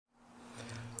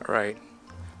Alright,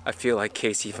 I feel like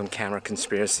Casey from Camera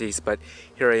Conspiracies, but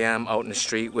here I am out in the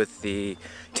street with the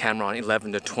Tamron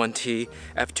 11-20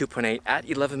 f2.8 at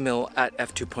 11mm at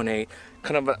f2.8,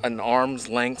 kind of an arm's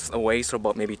length away, so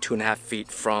about maybe 2.5 feet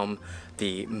from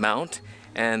the mount.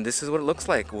 And this is what it looks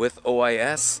like with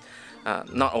OIS,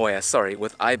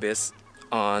 with IBIS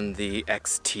on the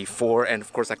X-T4, and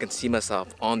of course I can see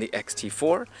myself on the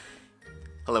X-T4.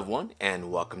 Hello everyone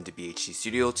and welcome to BHC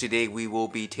Studio. Today we will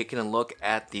be taking a look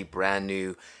at the brand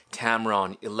new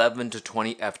Tamron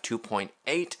 11-20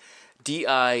 f2.8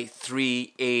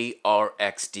 Di3ARXD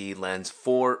lens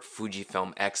for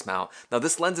Fujifilm X Mount. Now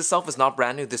this lens itself is not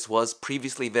brand new. This was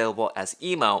previously available as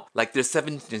E Mount, like the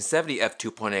 17-70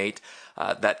 f2.8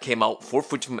 that came out for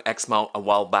Fujifilm X Mount a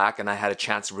while back, and I had a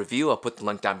chance to review. I'll put the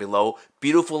link down below.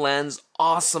 Beautiful lens,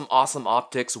 awesome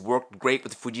optics, worked great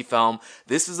with Fujifilm.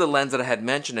 This is the lens that I had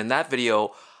mentioned in that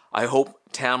video. I hope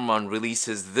Tamron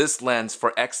releases this lens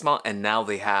for X Mount, and now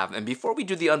they have. And before we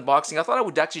do the unboxing, I thought I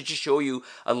would actually just show you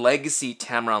a legacy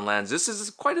Tamron lens. This is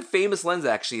quite a famous lens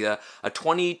actually, a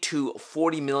 20 to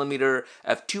 40mm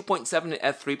f2.7 and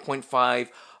f3.5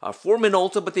 for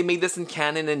Minolta, but they made this in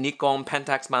Canon and Nikon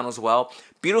Pentax mount as well.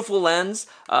 Beautiful lens.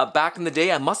 Back in the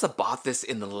day, I must have bought this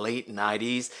in the late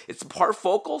 90s. It's part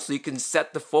focal, so you can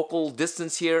set the focal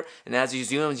distance here, and as you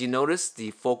zoom, as you notice,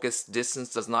 the focus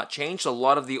distance does not change. So a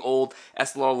lot of the old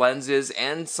SLR lenses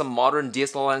and some modern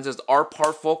DSLR lenses are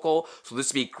part focal, so this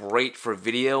would be great for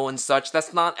video and such.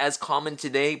 That's not as common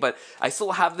today, but I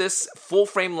still have this full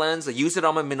frame lens. I use it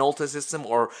on my Minolta system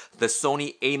or the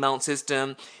Sony E Mount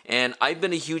system, and I've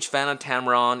been a huge fan of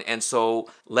Tamron, and so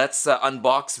let's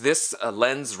unbox this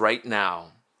lens right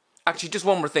now. Actually, just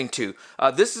one more thing too.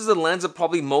 This is a lens that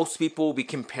probably most people will be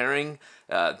comparing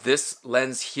this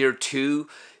lens here to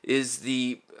is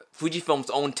the Fujifilm's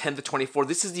own 10-24.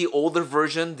 This is the older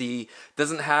version.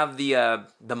 Doesn't have the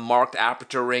marked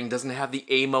aperture ring, doesn't have the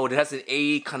A mode. It has an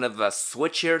A kind of a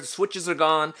switch here. The switches are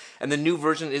gone, and the new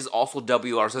version is also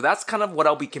WR. So that's kind of what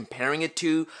I'll be comparing it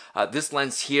to. This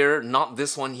lens here, not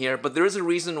this one here, but there is a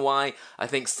reason why I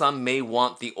think some may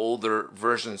want the older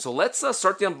version. So let's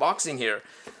start the unboxing here.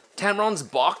 Tamron's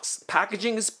box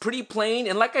packaging is pretty plain,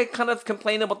 and like I kind of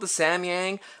complained about the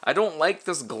Samyang, I don't like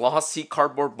this glossy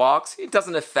cardboard box. It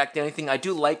doesn't affect anything. I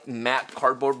do like matte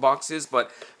cardboard boxes, but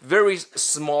very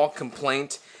small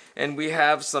complaint. And we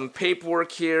have some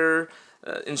paperwork here,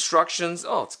 instructions.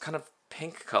 Oh, it's kind of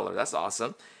pink color. That's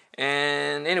awesome.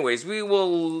 And anyways,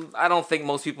 I don't think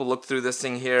most people look through this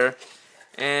thing here.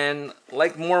 And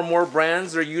like more and more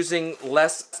brands, they're using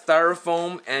less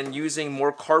styrofoam and using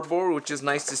more cardboard, which is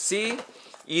nice to see.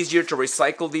 Easier to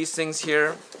recycle these things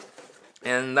here.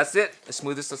 And that's it. Let's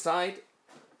move this aside.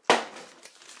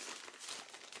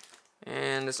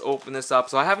 And let's open this up.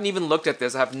 So I haven't even looked at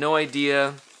this. I have no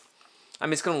idea. I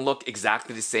mean, it's going to look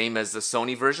exactly the same as the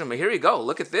Sony version, but here you go.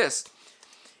 Look at this.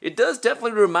 It does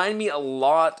definitely remind me a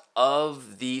lot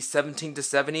of the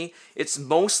 17-70. It's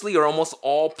mostly or almost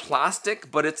all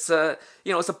plastic, but it's a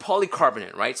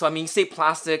polycarbonate, right? So I mean, you say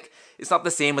plastic, it's not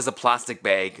the same as a plastic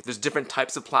bag. There's different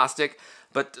types of plastic,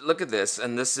 but look at this,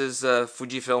 and this is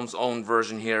Fujifilm's own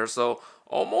version here. So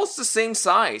almost the same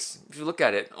size, if you look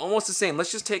at it, almost the same.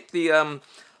 Let's just take the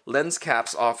lens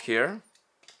caps off here.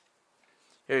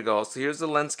 Here you go. So here's the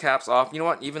lens caps off. You know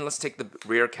what? Even let's take the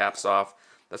rear caps off.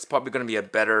 That's probably going to be a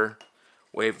better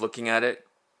way of looking at it.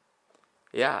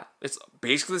 Yeah, it's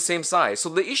basically the same size. So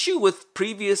the issue with the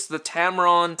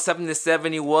Tamron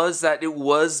 7-70 was that it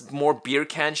was more beer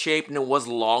can shaped and it was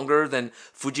longer than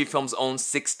Fujifilm's own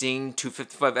 16-55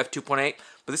 f2.8.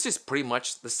 But this is pretty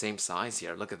much the same size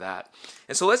here. Look at that.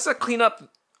 And so let's clean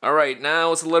up. All right,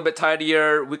 now it's a little bit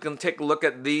tidier. We can take a look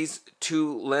at these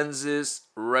two lenses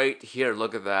right here.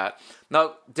 Look at that.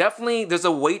 Now, definitely there's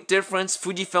a weight difference.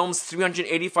 Fujifilm's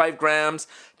 385 grams.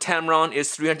 Tamron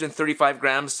is 335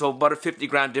 grams, so about a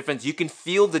 50-gram difference. You can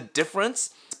feel the difference,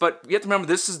 but you have to remember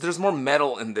there's more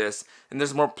metal in this, and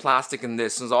there's more plastic in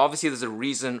this. So obviously there's a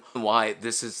reason why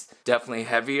this is definitely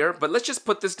heavier. But let's just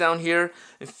put this down here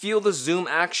and feel the zoom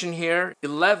action here.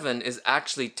 11 is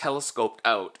actually telescoped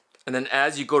out. And then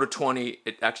as you go to 20,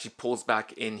 it actually pulls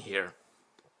back in here.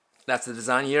 That's the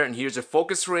design here, and here's your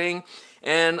focus ring.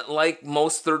 And like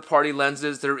most third-party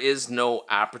lenses, there is no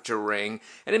aperture ring.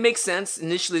 And it makes sense.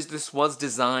 Initially, this was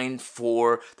designed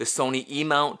for the Sony E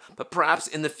Mount, but perhaps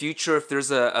in the future, if there's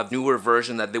a newer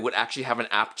version, that they would actually have an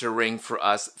aperture ring for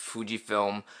us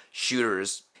Fujifilm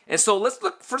shooters. And so let's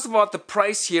look first of all at the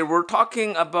price here. We're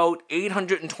talking about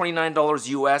 $829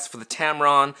 US for the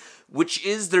Tamron, which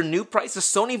is their new price. The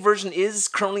Sony version is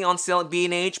currently on sale at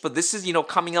B&H, but this is,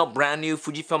 coming out brand new,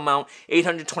 Fujifilm Mount,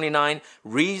 $829,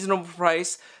 reasonable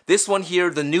price. This one here,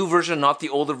 the new version, not the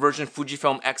older version,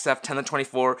 Fujifilm XF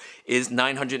 10-24, is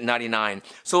 $999.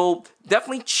 So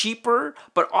definitely cheaper,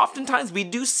 but oftentimes we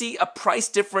do see a price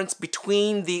difference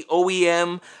between the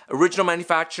OEM, original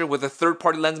manufacturer, with a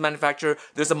third-party lens manufacturer.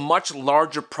 There's a much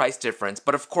larger price difference.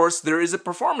 But of course, there is a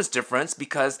performance difference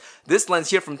because this lens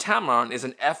here from Tamron is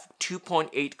an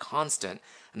f2.8 constant.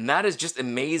 And that is just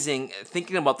amazing,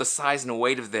 thinking about the size and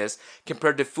weight of this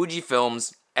compared to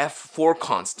Fujifilm's f4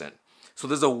 constant. So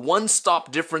there's a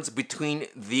one-stop difference between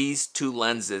these two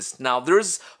lenses. Now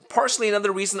there's partially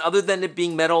another reason other than it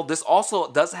being metal. This also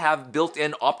does have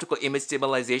built-in optical image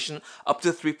stabilization up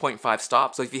to 3.5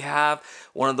 stops. So if you have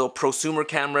one of the prosumer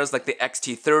cameras like the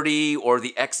X-T30 or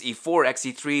the XE4,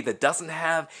 XE3 that doesn't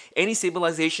have any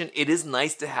stabilization, it is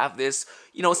nice to have this.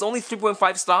 It's only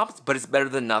 3.5 stops, but it's better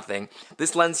than nothing.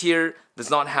 This lens here does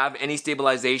not have any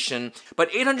stabilization,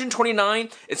 but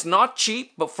 $829, it's not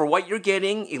cheap, but for what you're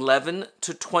getting, 11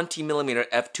 to 20 millimeter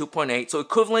f2.8. So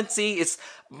equivalency is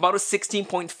about a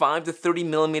 16.5 to 30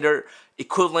 millimeter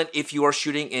equivalent if you are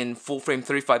shooting in full frame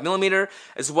 35 millimeter.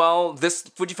 As well, this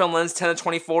Fujifilm lens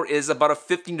 10-24 is about a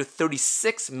 15 to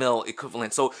 36 mil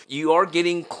equivalent. So you are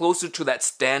getting closer to that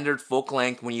standard focal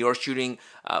length when you are shooting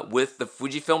with the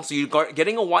Fujifilm. So you're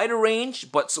getting a wider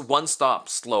range, but one stop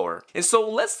slower. And so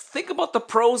let's think about the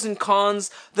pros and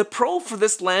cons. The pro for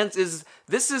this lens is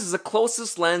this is the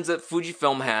closest lens that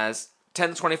Fujifilm has.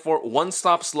 10-24, one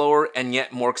stop slower and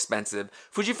yet more expensive.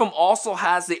 Fujifilm also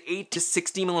has the 8 to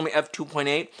 60 millimeter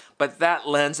f2.8, but that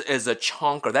lens is a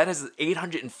chonker. That is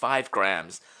 805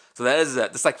 grams. So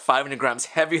that's like 500 grams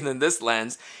heavier than this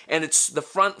lens, and the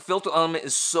front filter element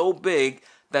is so big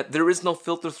that there is no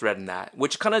filter thread in that,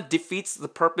 which kind of defeats the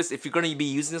purpose. If you're going to be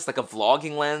using this like a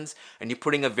vlogging lens and you're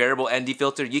putting a variable ND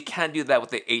filter, you can't do that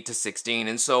with the 8 to 16.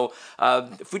 And so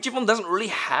Fujifilm doesn't really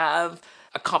have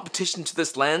a competition to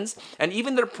this lens, and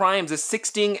even their primes, the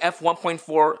 16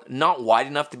 f1.4, not wide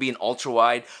enough to be an ultra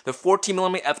wide. The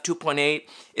 14mm f2.8,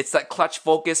 it's that clutch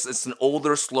focus. It's an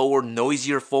older, slower,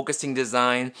 noisier focusing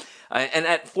design. And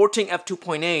at 14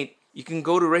 f2.8, you can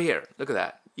go to right here. Look at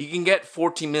that. You can get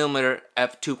 14mm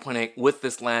f2.8 with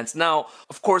this lens. Now,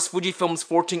 of course, Fujifilm's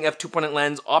 14 f2.8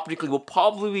 lens optically will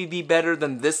probably be better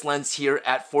than this lens here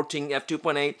at 14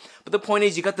 f2.8. But the point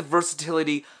is, you got the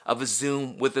versatility of a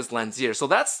zoom with this lens here. So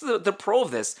that's the pro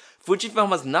of this. Fujifilm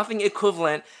has nothing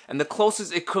equivalent, and the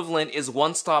closest equivalent is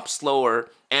one stop slower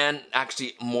and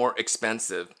actually more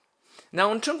expensive.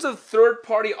 Now, in terms of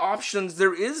third-party options,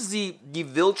 there is the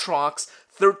Viltrox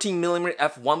 13mm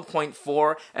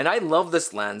f1.4, and I love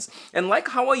this lens. And like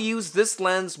how I use this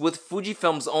lens with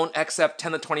Fujifilm's own XF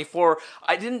 10-24,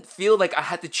 I didn't feel like I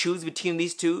had to choose between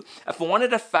these two. If I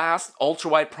wanted a fast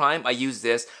ultra-wide prime, I use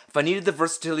this. If I needed the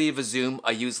versatility of a zoom,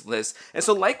 I use this. And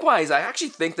so likewise, I actually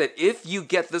think that if you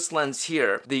get this lens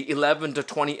here, the 11 to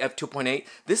 20 f2.8,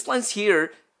 this lens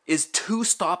here is 2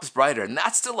 stops brighter, and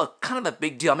that's still a kind of a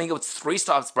big deal. I mean, it's 3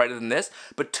 stops brighter than this,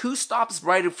 but 2 stops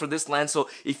brighter for this lens. So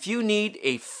if you need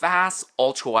a fast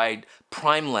ultra-wide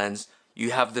prime lens,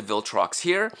 you have the Viltrox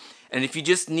here. And if you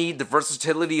just need the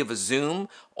versatility of a zoom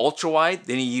ultra-wide,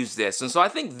 then you use this. And so I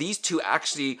think these two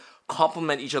actually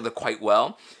complement each other quite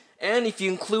well. And if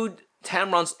you include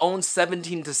Tamron's own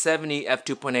 17 to 70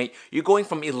 f2.8, you're going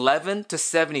from 11 to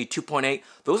 70 2.8.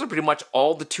 Those are pretty much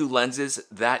all the 2 lenses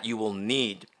that you will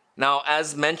need. Now,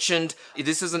 as mentioned,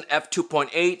 this is an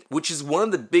f2.8, which is one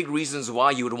of the big reasons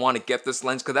why you would want to get this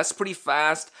lens, because that's pretty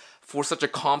fast for such a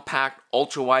compact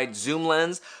ultra-wide zoom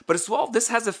lens. But as well, this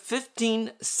has a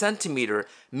 15 centimeter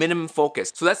minimum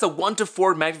focus. So that's a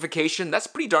 1:4 magnification. That's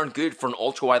pretty darn good for an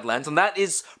ultra-wide lens, and that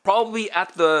is probably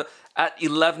at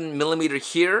 11 millimeter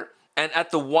here. And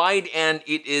at the wide end,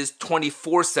 it is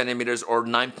 24 centimeters or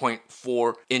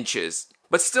 9.4 inches.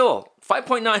 But still,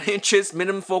 5.9 inches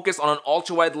minimum focus on an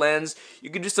ultra-wide lens. You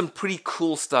can do some pretty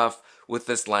cool stuff with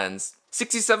this lens.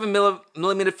 67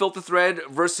 millimeter filter thread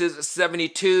versus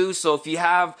 72. So if you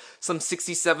have some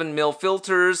 67 mil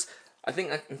filters, I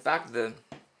think in fact the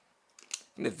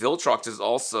Viltrox is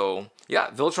also,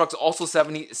 Viltrox also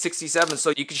 67,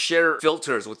 so you can share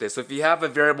filters with this. So if you have a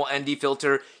variable ND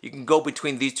filter, you can go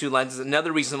between these 2 lenses.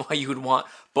 Another reason why you would want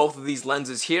both of these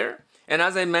lenses here. And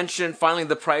as I mentioned, finally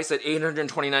the price at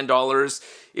 $829,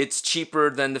 it's cheaper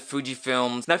than the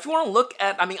Fujifilms. Now if you want to look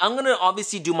at, I'm going to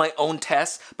obviously do my own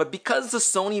tests, but because the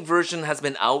Sony version has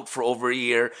been out for over a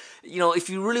year, if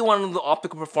you really want to know the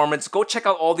optical performance, go check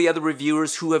out all the other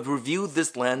reviewers who have reviewed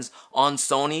this lens on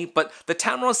Sony. But the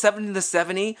Tamron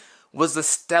 11-20mm, was a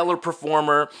stellar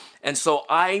performer, and so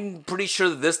I'm pretty sure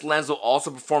that this lens will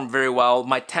also perform very well.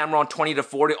 My Tamron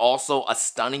 20-40 also a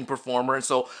stunning performer, and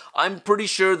so I'm pretty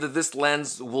sure that this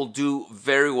lens will do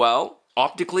very well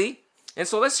optically. And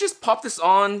so let's just pop this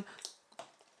on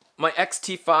my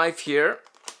X-T5 here.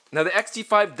 Now the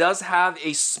X-T5 does have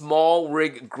a small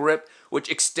rig grip, which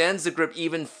extends the grip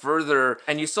even further,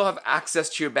 and you still have access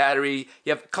to your battery.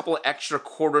 You have a couple of extra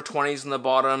quarter 20s on the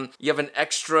bottom. You have an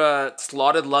extra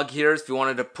slotted lug here if you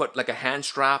wanted to put like a hand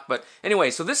strap. But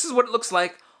anyway, so this is what it looks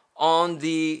like on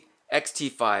the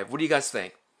X-T5. What do you guys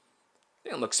think? I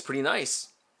think it looks pretty nice.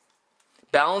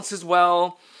 Balances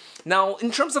well. Now,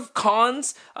 in terms of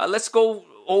cons, let's go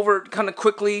over kind of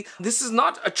quickly. This is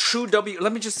not a true W.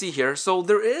 Let me just see here. So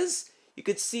there is, you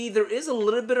could see there is a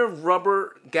little bit of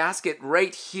rubber gasket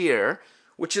right here,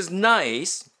 which is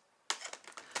nice.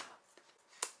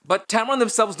 But Tamron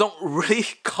themselves don't really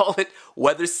call it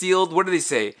weather sealed. What do they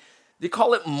say? They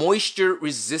call it moisture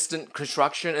resistant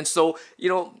construction. And so, you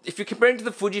know, if you're comparing to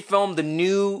the Fujifilm, the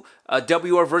new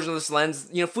WR version of this lens,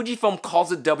 you know, Fujifilm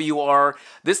calls it WR.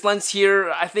 This lens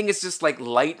here, I think it's just like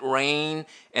light rain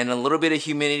and a little bit of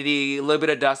humidity, a little bit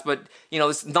of dust, but you know,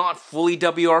 it's not fully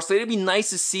WR. So it'd be nice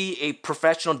to see a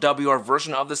professional WR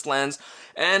version of this lens.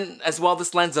 And as well,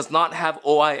 this lens does not have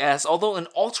OIS, although in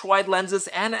ultra-wide lenses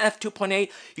and f2.8,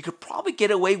 you could probably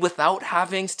get away without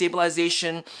having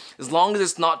stabilization as long as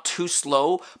it's not too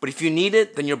slow. But if you need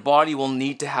it, then your body will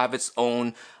need to have its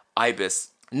own IBIS.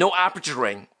 No aperture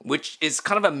ring, which is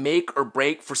kind of a make or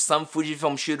break for some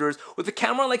Fujifilm shooters. With a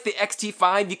camera like the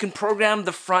X-T5, you can program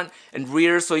the front and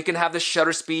rear, so you can have this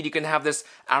shutter speed, you can have this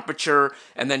aperture,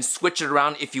 and then switch it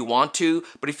around if you want to.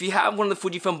 But if you have one of the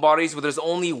Fujifilm bodies where there's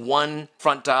only one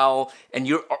front dial, and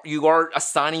you are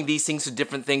assigning these things to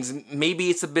different things, maybe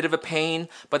it's a bit of a pain,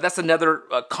 but that's another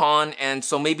con. And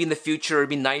so maybe in the future, it'd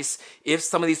be nice if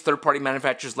some of these third-party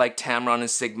manufacturers like Tamron and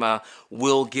Sigma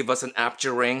will give us an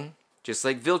aperture ring, just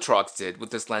like Viltrox did with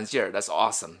this lens here. That's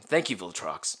awesome. Thank you,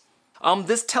 Viltrox.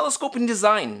 This telescoping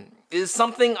design is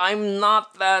something I'm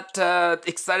not that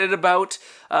excited about.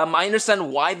 I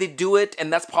understand why they do it,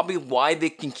 and that's probably why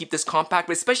they can keep this compact,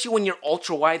 but especially when you're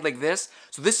ultra wide like this.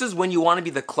 So this is when you want to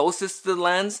be the closest to the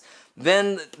lens.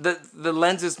 Then the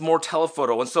lens is more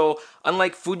telephoto. And so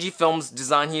unlike Fujifilm's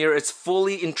design here, it's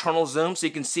fully internal zoom, so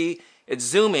you can see it's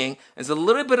zooming. There's a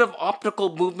little bit of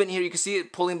optical movement here. You can see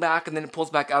it pulling back and then it pulls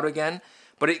back out again.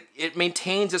 But it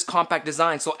maintains this compact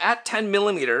design. So at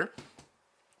 10mm,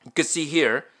 you can see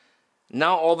here,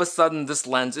 now all of a sudden this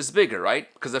lens is bigger,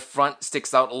 right? Because the front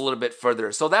sticks out a little bit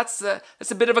further. So that's a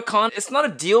bit of a con. It's not a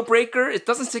deal breaker. It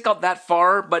doesn't stick out that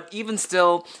far, but even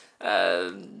still,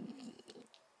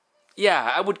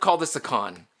 yeah, I would call this a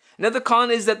con. Another con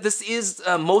is that this is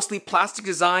mostly plastic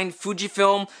design.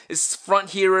 Fujifilm, its front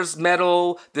here is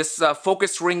metal. This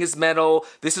focus ring is metal.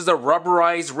 This is a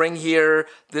rubberized ring here.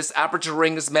 This aperture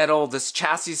ring is metal. This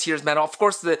chassis here is metal. Of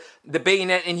course, the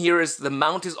bayonet in here is, the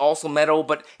mount is also metal,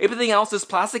 but everything else is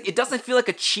plastic. It doesn't feel like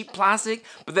a cheap plastic,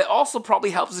 but that also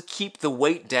probably helps to keep the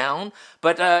weight down.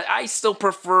 But I still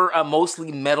prefer a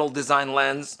mostly metal design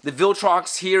lens. The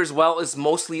Viltrox here as well is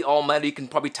mostly all metal. You can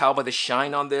probably tell by the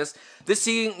shine on this. This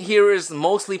here is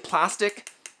mostly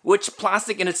plastic, which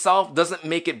plastic in itself doesn't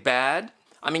make it bad.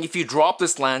 I mean, if you drop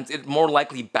this lens, it more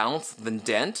likely bounce than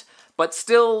dent, but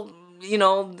still, you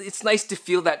know, it's nice to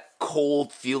feel that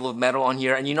cold feel of metal on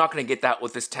here, and you're not going to get that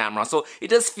with this Tamron. So it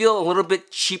does feel a little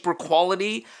bit cheaper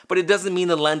quality, but it doesn't mean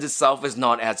the lens itself is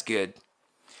not as good.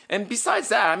 And besides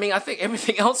that, I mean, I think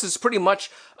everything else is pretty much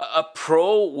a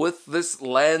pro with this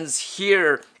lens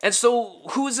here. And so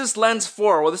who is this lens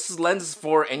for? Well, this lens is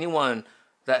for anyone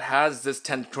that has this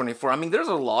 10-24. I mean, there's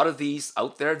a lot of these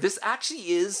out there. This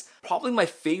actually is probably my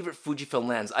favorite Fujifilm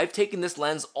lens. I've taken this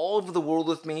lens all over the world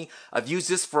with me. I've used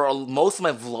this for most of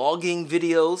my vlogging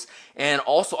videos. And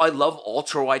also, I love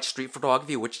ultra-wide street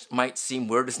photography, which might seem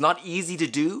weird. It's not easy to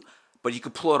do, but you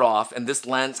could pull it off, and this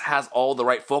lens has all the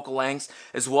right focal lengths,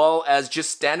 as well as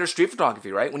just standard street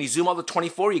photography, right? When you zoom out to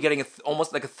 24, you're getting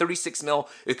almost like a 36mm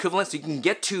equivalent, so you can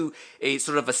get to a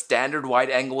sort of a standard wide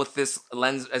angle with this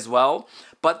lens as well.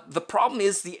 But the problem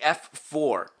is the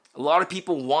f4. A lot of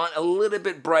people want a little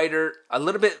bit brighter, a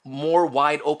little bit more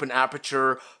wide open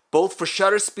aperture, both for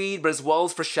shutter speed, but as well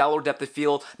as for shallow depth of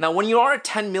field. Now, when you are at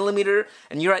 10mm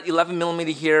and you're at 11mm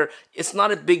here, it's not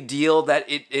a big deal that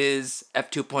it is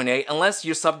f2.8 unless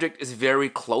your subject is very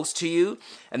close to you,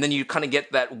 and then you kind of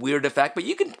get that weird effect. But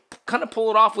you can kind of pull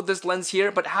it off with this lens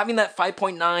here, but having that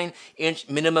 5.9-inch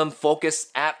minimum focus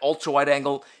at ultra wide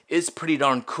angle is pretty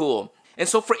darn cool. And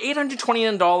so for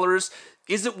 $829,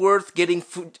 Is it worth getting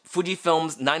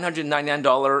Fujifilm's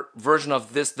 $999 version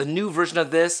of this, the new version of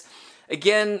this?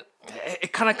 Again,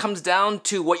 it kind of comes down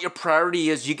to what your priority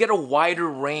is. You get a wider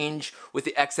range with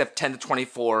the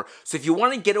XF10-24. So if you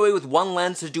want to get away with one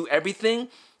lens to do everything,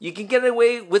 you can get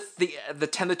away with the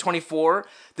 10-24.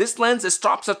 This lens, it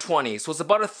stops at 20, so it's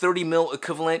about a 30mm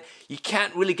equivalent. You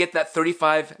can't really get that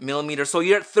 35mm, so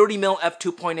you're at 30mm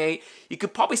f2.8. You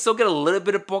could probably still get a little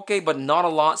bit of bokeh, but not a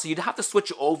lot, so you'd have to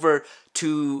switch over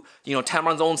to, you know,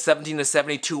 Tamron's own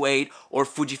 17-70 2.8 or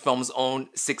Fujifilm's own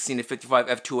 16-55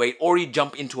 f2.8, or you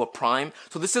jump into a prime.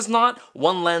 So this is not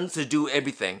one lens to do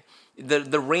everything.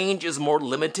 The range is more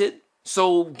limited.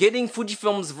 So getting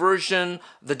Fujifilm's version,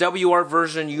 the WR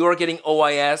version, you are getting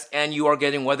OIS and you are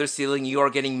getting weather sealing, you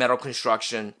are getting metal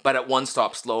construction, but at one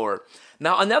stop slower.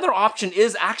 Now another option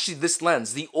is actually this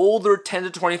lens, the older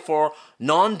 10-24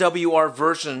 non-WR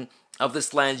version of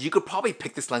this lens. You could probably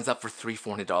pick this lens up for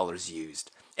 $300-$400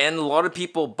 used. And a lot of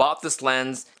people bought this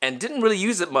lens and didn't really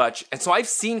use it much. And so I've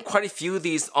seen quite a few of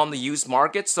these on the used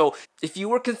market. So if you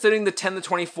were considering the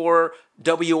 10-24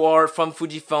 WR from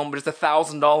Fujifilm, but it's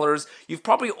 $1,000, you've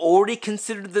probably already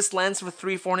considered this lens for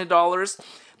 $300-$400,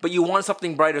 but you want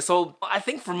something brighter. So I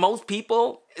think for most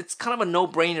people, it's kind of a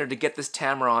no-brainer to get this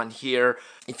Tamron here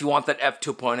if you want that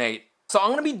f2.8. So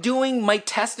I'm going to be doing my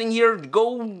testing here.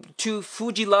 Go to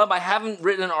Fujilab. I haven't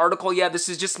written an article yet. This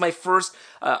is just my first,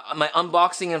 my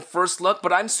unboxing and first look.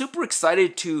 But I'm super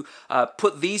excited to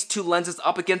put these two lenses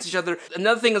up against each other.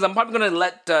 Another thing is I'm probably going to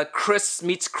let Chris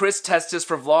Meets Chris test this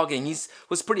for vlogging. He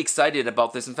was pretty excited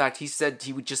about this. In fact, he said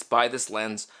he would just buy this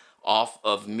lens off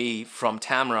of me from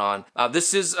Tamron.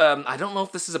 This is, I don't know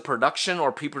if this is a production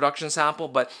or pre-production sample,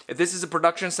 but if this is a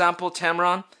production sample,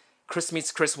 Tamron, Chris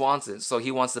Meets Chris wants it, so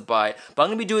he wants to buy it. But I'm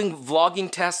going to be doing vlogging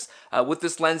tests with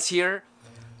this lens here.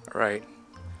 Alright,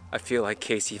 I feel like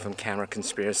Casey from Camera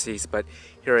Conspiracies, but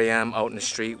here I am out in the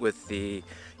street with the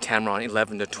Tamron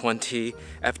 11-20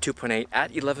 f2.8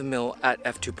 at 11mm at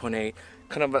f2.8,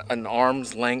 kind of an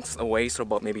arm's length away, so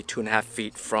about maybe 2.5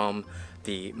 feet from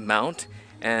the mount.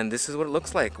 And this is what it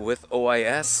looks like with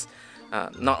OIS,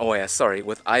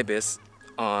 with IBIS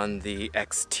on the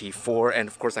XT4, and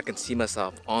of course I can see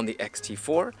myself on the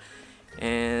XT4.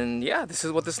 And yeah, this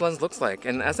is what this lens looks like.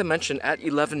 And as I mentioned, at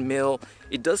 11mm,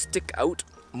 it does stick out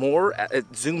more.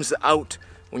 It zooms out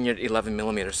when you're at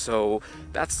 11mm. So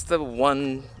that's the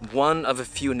one of a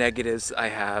few negatives I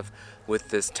have with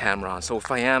this Tamron. So if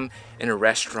I am in a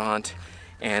restaurant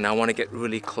and I want to get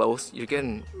really close, you're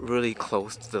getting really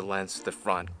close to the lens to the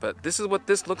front. But this is what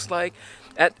this looks like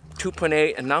at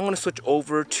 2.8, and now I'm going to switch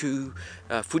over to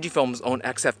Fujifilm's own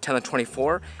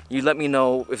XF10-24. You let me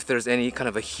know if there's any kind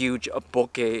of a huge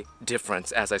bokeh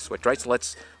difference as I switch, right? So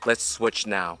let's switch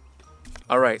now.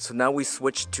 Alright, so now we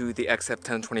switch to the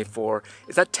XF10-24.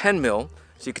 It's at 10mm,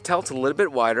 so you can tell it's a little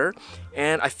bit wider,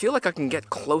 and I feel like I can get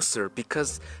closer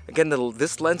because, again,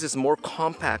 this lens is more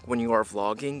compact when you are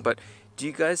vlogging. But do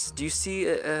you see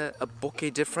a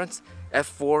bokeh difference?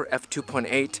 f4,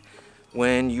 f2.8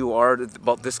 when you are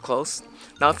about this close.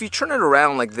 Now if you turn it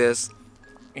around like this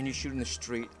and you shoot in the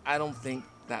street, I don't think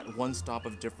that one stop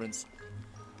of difference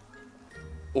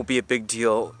will be a big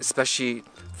deal, especially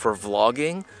for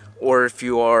vlogging, or if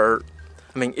you are,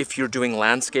 if you're doing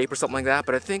landscape or something like that.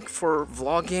 But I think for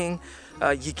vlogging,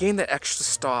 you gain that extra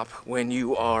stop when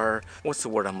you are, what's the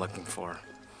word I'm looking for?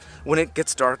 When it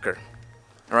gets darker.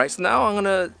 Alright, so now I'm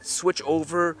gonna switch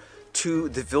over to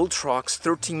the Viltrox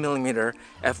 13mm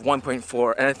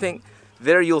f1.4, and I think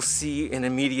there you'll see an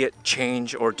immediate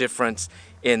change or difference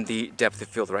in the depth of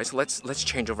field, right? So let's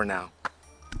change over now.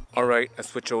 Alright, I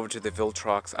switch over to the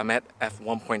Viltrox. I'm at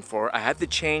f1.4. I had to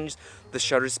change the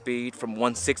shutter speed from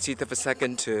 1/60th of a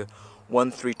second to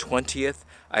 1/320th.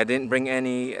 I didn't bring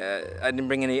any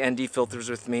ND filters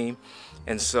with me,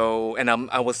 and so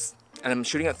I'm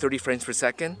shooting at 30 frames per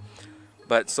second.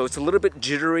 But so it's a little bit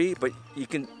jittery, but you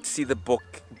can see the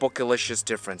bookylicious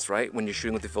difference, right? When you're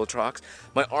shooting with the Viltrox.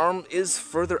 My arm is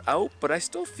further out, but I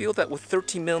still feel that with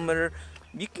 13mm,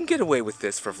 you can get away with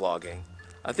this for vlogging.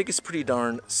 I think it's pretty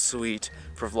darn sweet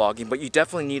for vlogging, but you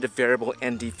definitely need a variable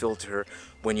ND filter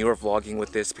when you're vlogging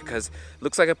with this, because it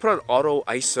looks like I put an auto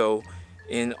ISO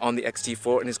on the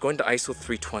XT4 and it's going to ISO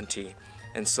 320.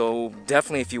 And so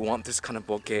definitely if you want this kind of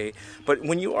bokeh. But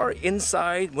when you are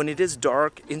inside, when it is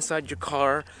dark inside your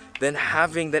car, then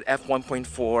having that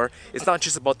f1.4, it's not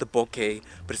just about the bokeh,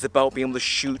 but it's about being able to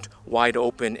shoot wide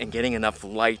open and getting enough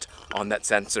light on that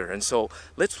sensor. And so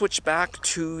let's switch back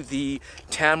to the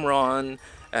Tamron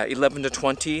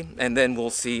 11-20, and then we'll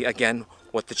see again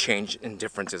what the change in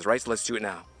difference is, right? So let's do it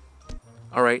now.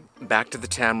 All right, back to the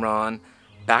Tamron,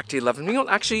 back to 11.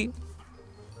 Actually,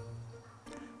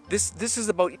 This is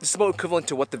about equivalent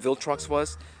to what the Viltrox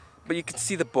was, but you can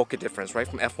see the bokeh difference, right?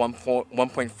 From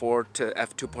f1.4 to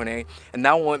f2.8, and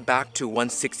now I went back to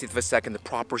 1/60th of a second, the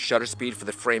proper shutter speed for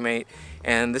the frame rate,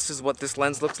 and this is what this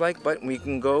lens looks like. But we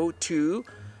can go to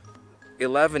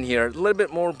 11 here, a little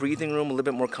bit more breathing room, a little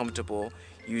bit more comfortable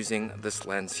using this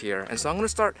lens here. And so I'm going to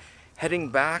start heading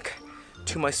back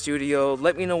to my studio.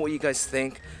 Let me know what you guys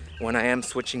think when I am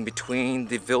switching between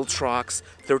the Viltrox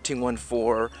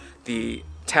 13-1.4, the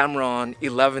Tamron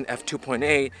 11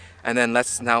 f2.8, and then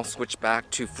let's now switch back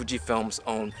to Fujifilm's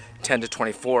own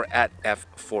 10-24 at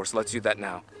f4. So let's do that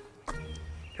now.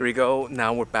 Here we go.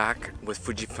 Now we're back with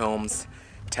Fujifilm's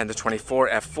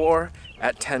 10-24 f4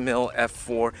 at 10mm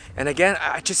f4, and again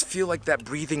I just feel like that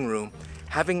breathing room,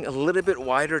 having a little bit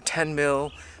wider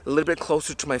 10mm, a little bit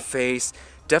closer to my face,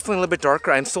 definitely a little bit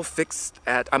darker. I'm still fixed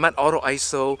at, I'm at auto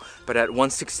ISO, but at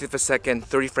 1/60th of a second,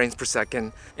 30 frames per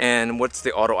second. And what's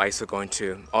the auto ISO going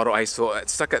to? Auto ISO,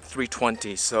 it's stuck at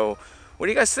 320. So what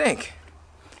do you guys think?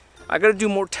 I gotta do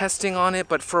more testing on it,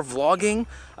 but for vlogging,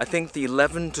 I think the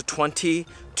 11-20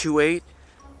 2.8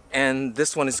 and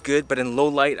this one is good, but in low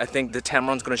light, I think the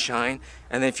Tamron's gonna shine.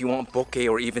 And then if you want bokeh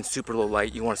or even super low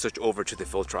light, you wanna switch over to the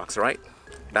Viltrox, all right?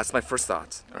 That's my first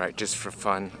thoughts. All right, just for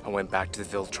fun, I went back to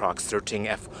the Viltrox 13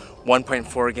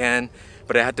 f1.4 again,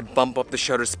 but I had to bump up the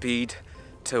shutter speed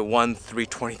to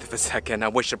 1/320th of a second. I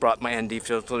wish I brought my ND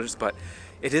filters, but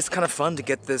it is kind of fun to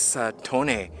get this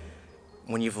tone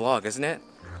when you vlog, isn't it?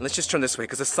 Let's just turn this way,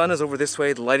 because the sun is over this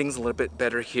way, the lighting's a little bit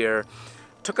better here.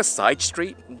 Took a side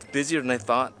street, busier than I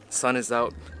thought. Sun is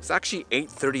out. It's actually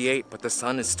 8:38, but the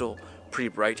sun is still pretty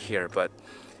bright here. But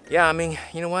yeah, I mean,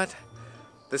 you know what?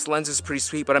 This lens is pretty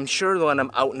sweet, but I'm sure when I'm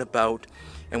out and about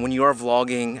and when you are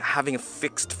vlogging, having a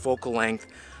fixed focal length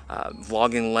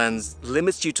vlogging lens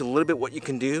limits you to a little bit what you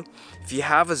can do. If you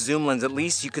have a zoom lens, at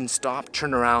least you can stop,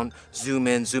 turn around, zoom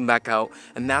in, zoom back out,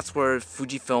 and that's where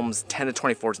Fujifilm's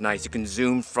 10-24 is nice. You can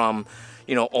zoom from,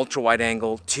 you know, ultra wide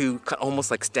angle to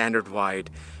almost like standard wide,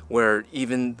 where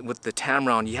even with the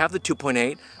Tamron, you have the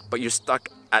 2.8, but you're stuck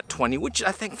at 20, which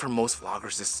I think for most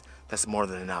vloggers that's more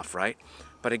than enough, right?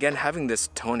 But again, having this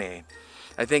tone,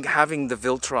 I think having the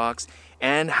Viltrox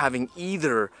and having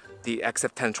either the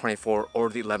XF10-24 or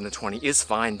the 11-20 is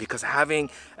fine, because having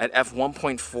an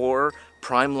f1.4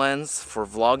 prime lens for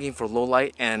vlogging for low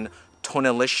light and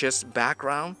tonalicious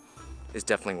background is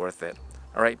definitely worth it.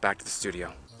 All right, back to the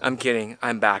studio. I'm kidding,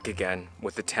 I'm back again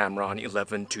with the Tamron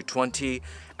 11-20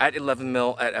 at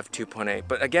 11mm at f2.8.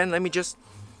 But again, let me just,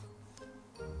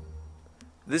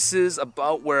 this is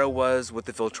about where I was with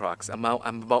the Viltrox. I'm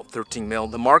about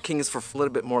 13mm. The marking is for a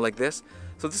little bit more like this.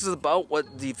 So this is about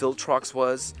what the Viltrox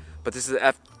was, but this is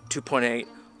f2.8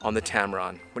 on the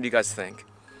Tamron. What do you guys think?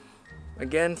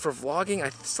 Again, for vlogging,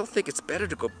 I still think it's better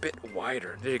to go a bit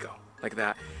wider. There you go, like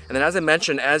that. And then as I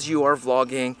mentioned, as you are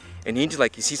vlogging and you need to,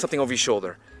 like, you see something over your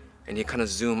shoulder and you kind of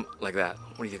zoom like that.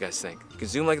 What do you guys think? You can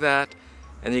zoom like that,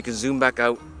 and then you can zoom back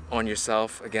out on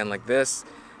yourself again like this,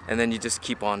 and then you just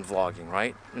keep on vlogging,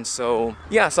 right? And so,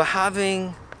 yeah, so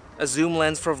having a zoom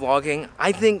lens for vlogging,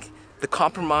 I think the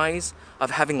compromise of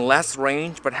having less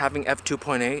range but having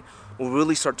f2.8 will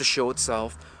really start to show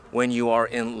itself when you are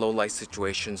in low light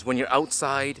situations. When you're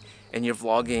outside and you're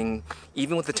vlogging,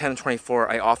 even with the 10-24,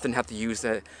 I often have to use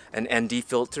an ND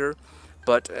filter.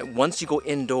 But once you go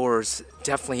indoors,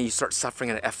 definitely you start suffering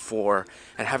at f4,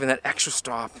 and having that extra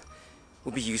stop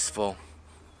will be useful.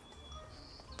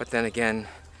 But then again,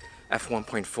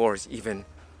 f1.4 is even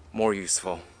more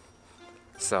useful.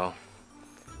 So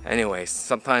anyways,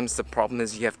 sometimes the problem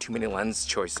is you have too many lens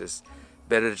choices.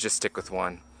 Better to just stick with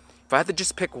one. If I had to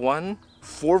just pick one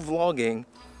for vlogging,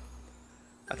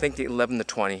 I think the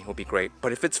 11-20 will be great.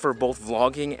 But if it's for both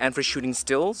vlogging and for shooting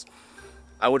stills,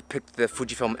 I would pick the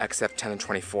Fujifilm X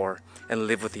F10-24 and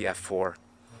live with the f4.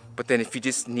 But then if you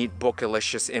just need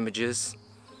bokeh-licious images,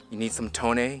 you need some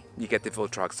tone, you get the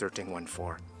Viltrox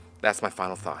 13-1.4. That's my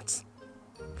final thoughts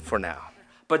for now.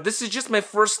 But this is just my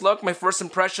first look, my first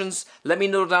impressions. Let me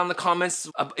know down in the comments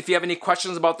if you have any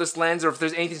questions about this lens, or if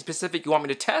there's anything specific you want me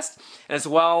to test. And as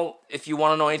well, if you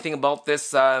want to know anything about this,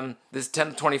 this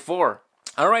 10-24.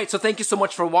 Alright, so thank you so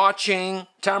much for watching.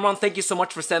 Tamron, thank you so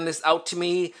much for sending this out to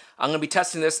me. I'm going to be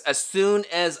testing this as soon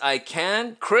as I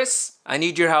can. Chris, I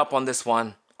need your help on this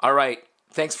one. Alright,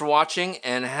 thanks for watching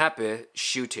and happy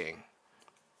shooting.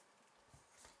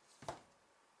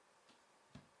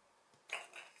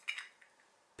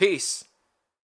 Peace.